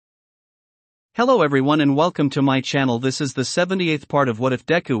Hello everyone and welcome to my channel. This is the 78th part of What If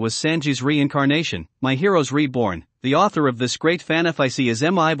Deku Was Sanji's Reincarnation, My Heroes Reborn. The author of this great fanfic is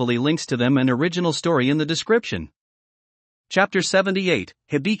Ibly. Links to them and original story in the description. Chapter 78,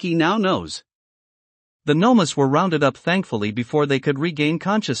 Hibiki Now Knows. The Nomas were rounded up thankfully before they could regain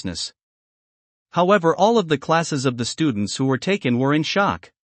consciousness. However, all of the classes of the students who were taken were in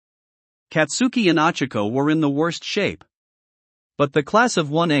shock. Katsuki and Achiko were in the worst shape. But the class of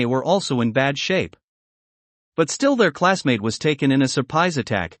 1A were also in bad shape. But still their classmate was taken in a surprise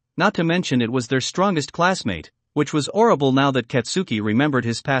attack, not to mention it was their strongest classmate, which was horrible now that Katsuki remembered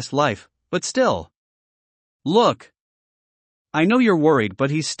his past life, but still. Look. I know you're worried but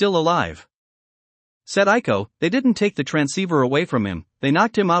he's still alive. Said Aiko. They didn't take the transceiver away from him, they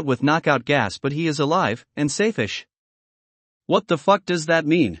knocked him out with knockout gas but he is alive, and safe-ish. What the fuck does that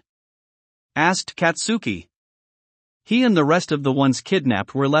mean? Asked Katsuki. He and the rest of the ones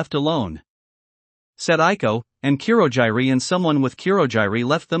kidnapped were left alone. Said Aiko, and Kurogiri and someone with Kurogiri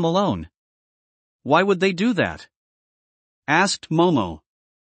left them alone. Why would they do that? Asked Momo.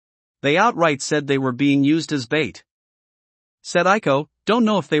 They outright said they were being used as bait. Said Aiko, don't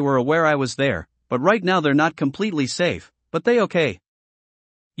know if they were aware I was there, but right now they're not completely safe, but they okay.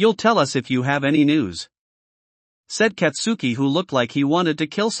 You'll tell us if you have any news. Said Katsuki, who looked like he wanted to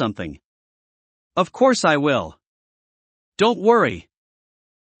kill something. Of course I will. Don't worry.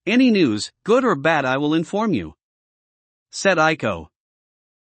 Any news, good or bad, I will inform you. Said Aiko.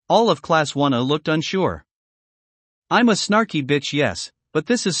 All of Class 1A looked unsure. I'm a snarky bitch, yes, but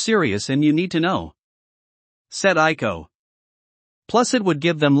this is serious and you need to know. Said Aiko. Plus it would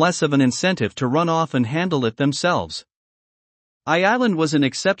give them less of an incentive to run off and handle it themselves. Island was an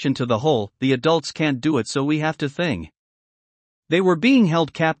exception to the whole, the adults can't do it so we have to thing. They were being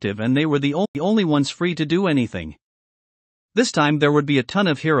held captive and they were the only ones free to do anything. This time there would be a ton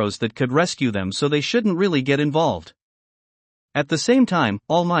of heroes that could rescue them so they shouldn't really get involved. At the same time,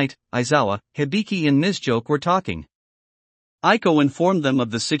 All Might, Aizawa, Hibiki and Mizuki were talking. Aiko informed them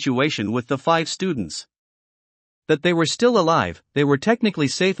of the situation with the 5 students. That they were still alive, they were technically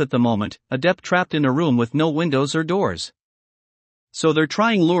safe at the moment, adept trapped in a room with no windows or doors. So they're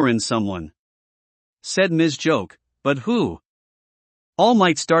trying luring someone. Said Mizuki, but who? All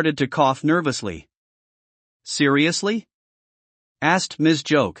Might started to cough nervously. Seriously? Asked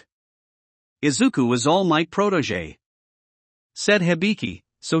Mizuki. Izuku was All Might protege. Said Hibiki,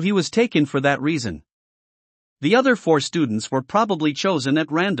 so he was taken for that reason. The other 4 students were probably chosen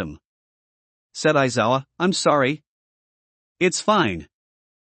at random. Said Aizawa, I'm sorry. It's fine.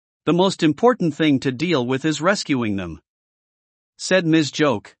 The most important thing to deal with is rescuing them. Said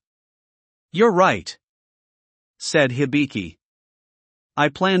Mizuki. You're right. Said Hibiki. I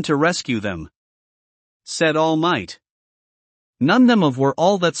plan to rescue them. Said All Might. None of them were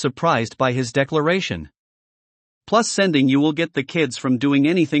all that surprised by his declaration. Plus sending you will get the kids from doing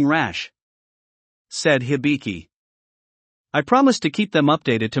anything rash. Said Hibiki. I promised to keep them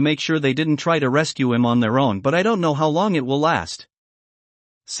updated to make sure they didn't try to rescue him on their own, but I don't know how long it will last.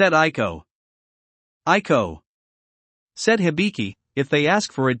 Said Aiko. Aiko. Said Hibiki, if they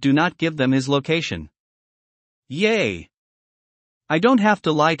ask for it do not give them his location. Yay. I don't have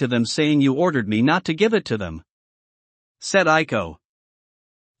to lie to them saying you ordered me not to give it to them. Said Aiko.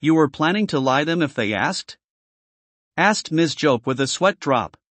 You were planning to lie them if they asked? Asked Mizuki with a sweat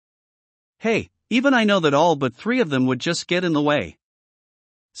drop. Hey, even I know that all but 3 of them would just get in the way.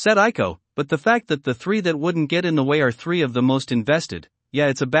 Said Aiko, but the fact that the 3 that wouldn't get in the way are 3 of the most invested, yeah,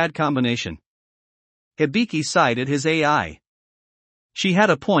 it's a bad combination. Hibiki sighed at his AI. She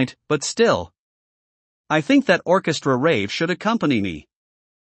had a point, but still. I think that orchestra rave should accompany me.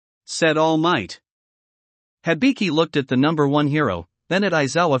 Said All Might. Hibiki looked at the number 1 hero, then at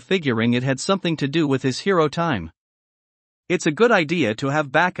Aizawa, figuring it had something to do with his hero time. It's a good idea to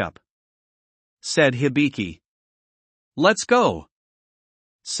have backup. Said Hibiki. Let's go.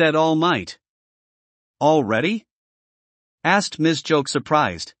 Said All Might. Already? Asked Mizuki,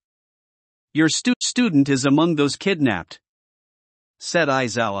 surprised. Your student is among those kidnapped. Said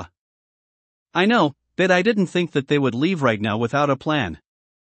Aizawa. I know, but I didn't think that they would leave right now without a plan.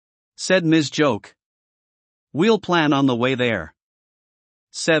 Said Mizuki. We'll plan on the way there.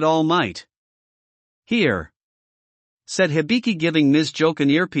 Said All Might. Here. Said Hibiki, giving Mizuki an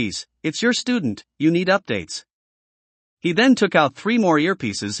earpiece, it's your student, you need updates. He then took out 3 more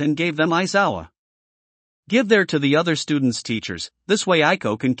earpieces and gave them Aizawa. Give there to the other students' teachers, this way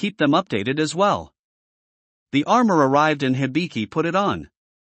Aiko can keep them updated as well. The armor arrived and Hibiki put it on.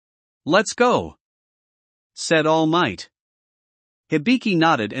 Let's go. Said All Might. Hibiki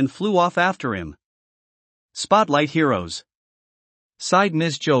nodded and flew off after him. Spotlight Heroes. sighed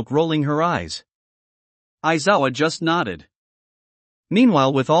Ms. Joke, rolling her eyes. Aizawa just nodded.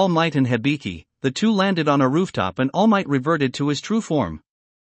 Meanwhile, with All Might and Hibiki, the two landed on a rooftop and All Might reverted to his true form.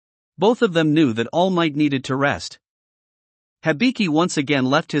 Both of them knew that All Might needed to rest. Hibiki once again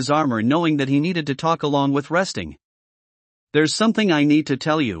left his armor, knowing that he needed to talk along with resting. "There's something I need to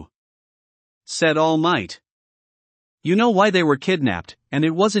tell you," said All Might. "You know why they were kidnapped, and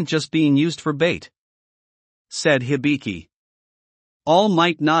it wasn't just being used for bait," said Hibiki. All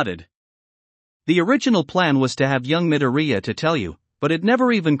Might nodded. "The original plan was to have young Midoriya to tell you, but it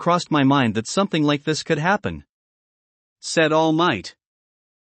never even crossed my mind that something like this could happen," said All Might.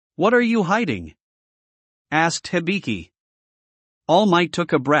 "What are you hiding?" asked Hibiki. All Might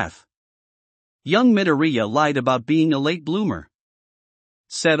took a breath. "Young Midoriya lied about being a late bloomer,"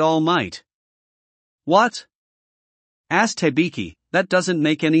 said All Might. "What?" asked Hibiki. "That doesn't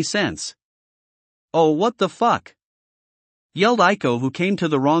make any sense." "Oh, what the fuck?" yelled Aiko, who came to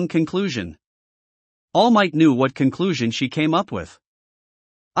the wrong conclusion. All Might knew what conclusion she came up with.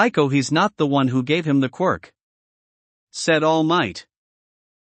 "Aiko, he's not the one who gave him the quirk," said All Might.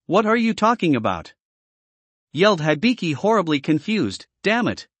 "What are you talking about?" yelled Hibiki, horribly confused. "Damn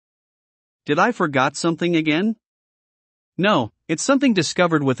it. Did I forgot something again?" "No, it's something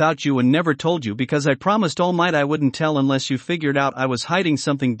discovered without you and never told you because I promised All Might I wouldn't tell unless you figured out I was hiding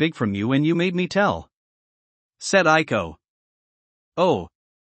something big from you and you made me tell," said Aiko. "Oh,"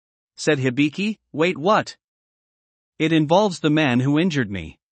 said Hibiki. "Wait, what?" "It involves the man who injured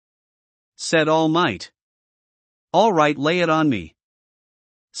me," said All Might. "All right, lay it on me,"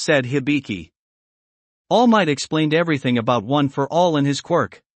 said Hibiki. All Might explained everything about One for All and his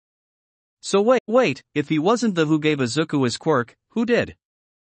quirk. "So wait, if he wasn't the who gave Izuku his quirk, who did?"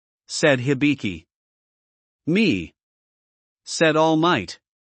 said Hibiki. "Me," said All Might.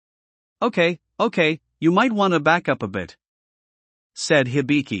 Okay, you might want to back up a bit," said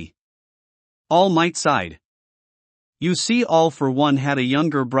Hibiki. All Might sighed. "You see, All for One had a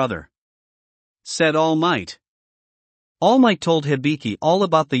younger brother," said All Might. All Might told Hibiki all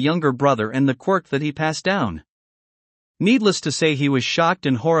about the younger brother and the quirk that he passed down. Needless to say, he was shocked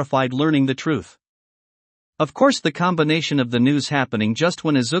and horrified learning the truth. Of course, the combination of the news happening just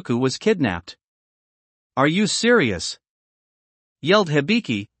when Izuku was kidnapped. "Are you serious?" yelled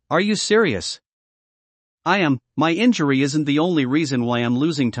Hibiki. "Are you serious?" "I am. My injury isn't the only reason why I'm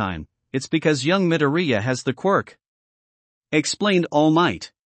losing time, it's because young Midoriya has the quirk," explained All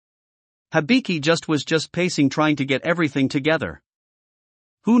Might. Hibiki was just pacing, trying to get everything together.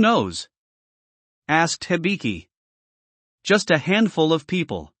 "Who knows?" asked Hibiki. "Just a handful of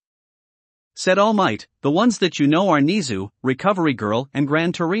people," said All Might. "The ones that you know are Nizu, Recovery Girl, and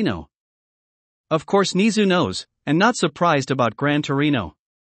Gran Torino." "Of course Nizu knows, and not surprised about Gran Torino,"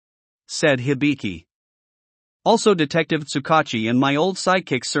 said Hibiki. "Also Detective Tsukachi and my old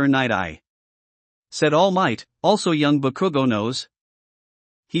sidekick Sir Night Eye," said All Might. "Also young Bakugo knows.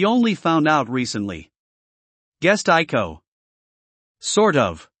 He only found out recently," guessed Aiko. "Sort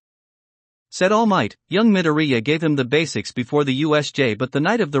of," said All Might. "Young Midoriya gave him the basics before the USJ, but the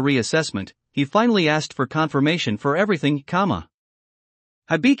night of the reassessment, he finally asked for confirmation for everything,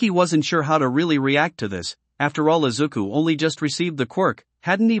 Hibiki wasn't sure how to really react to this. After all, Izuku only just received the quirk,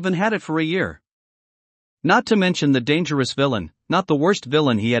 hadn't even had it for a year. Not to mention the dangerous villain, not the worst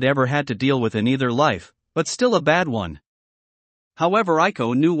villain he had ever had to deal with in either life, but still a bad one. However,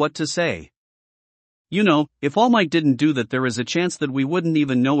 Aiko knew what to say. "You know, if All Might didn't do that, there is a chance that we wouldn't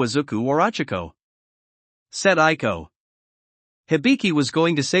even know Izuku or Achiko," said Aiko. Hibiki was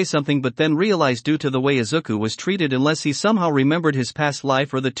going to say something but then realized due to the way Izuku was treated, unless he somehow remembered his past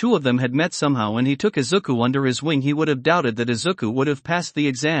life or the two of them had met somehow and he took Izuku under his wing, he would have doubted that Izuku would have passed the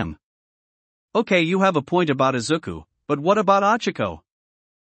exam. "Okay, you have a point about Izuku, but what about Achiko?"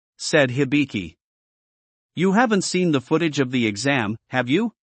 said Hibiki. "You haven't seen the footage of the exam, have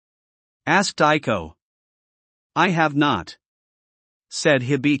you?" asked Aiko. "I have not," said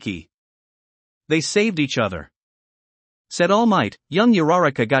Hibiki. "They saved each other," said All Might. "Young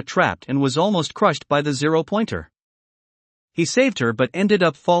Uraraka got trapped and was almost crushed by the zero-pointer. He saved her but ended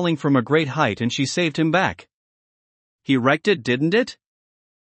up falling from a great height and she saved him back." "He wrecked it, didn't it?"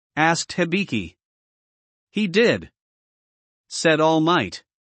 asked Hibiki. "He did," said All Might.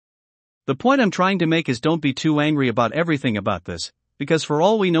 "The point I'm trying to make is don't be too angry about everything about this, because for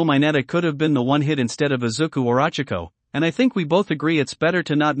all we know Mineta could have been the one hit instead of Izuku or Achiko, and I think we both agree it's better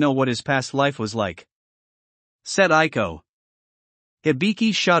to not know what his past life was like," said Aiko.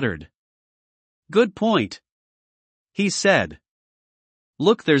 Hibiki shuddered. "Good point," he said.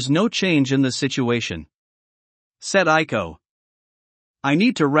 "Look, there's no change in the situation," said Aiko. "I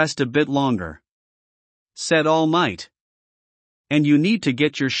need to rest a bit longer," said All Might. And you need to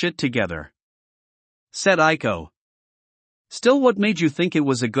get your shit together," said Aiko. "Still, what made you think it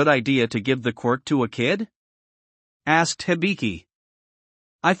was a good idea to give the quirk to a kid?" asked Hibiki.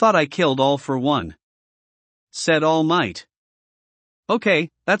 "I thought I killed All for One," said All Might. "Okay,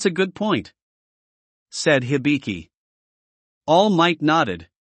 that's a good point," said Hibiki. All Might nodded.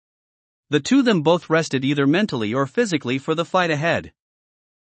 The two of them both rested either mentally or physically for the fight ahead.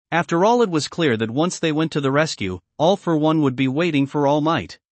 After all, it was clear that once they went to the rescue, All for One would be waiting for All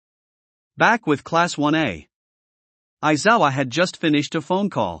Might. Back with Class 1A. Aizawa had just finished a phone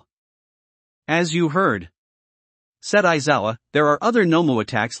call. "As you heard," said Aizawa, "there are other Nomu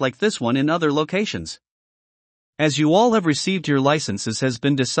attacks like this one in other locations. As you all have received your licenses, has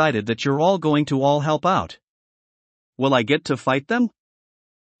been decided that you're all going to all help out." "Will I get to fight them?"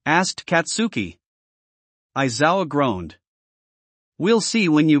 asked Katsuki. Aizawa groaned. "We'll see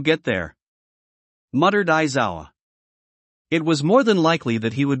when you get there," muttered Aizawa. It was more than likely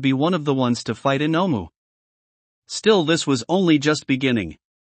that he would be one of the ones to fight Inomu. Still, this was only just beginning.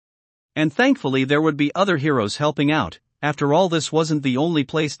 And thankfully there would be other heroes helping out. After all, this wasn't the only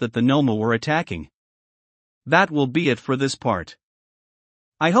place that the Nomu were attacking. That will be it for this part.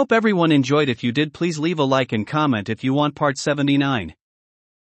 I hope everyone enjoyed. If you did, please leave a like and comment if you want part 79.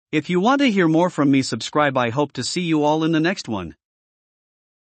 If you want to hear more from me, subscribe. I hope to see you all in the next one.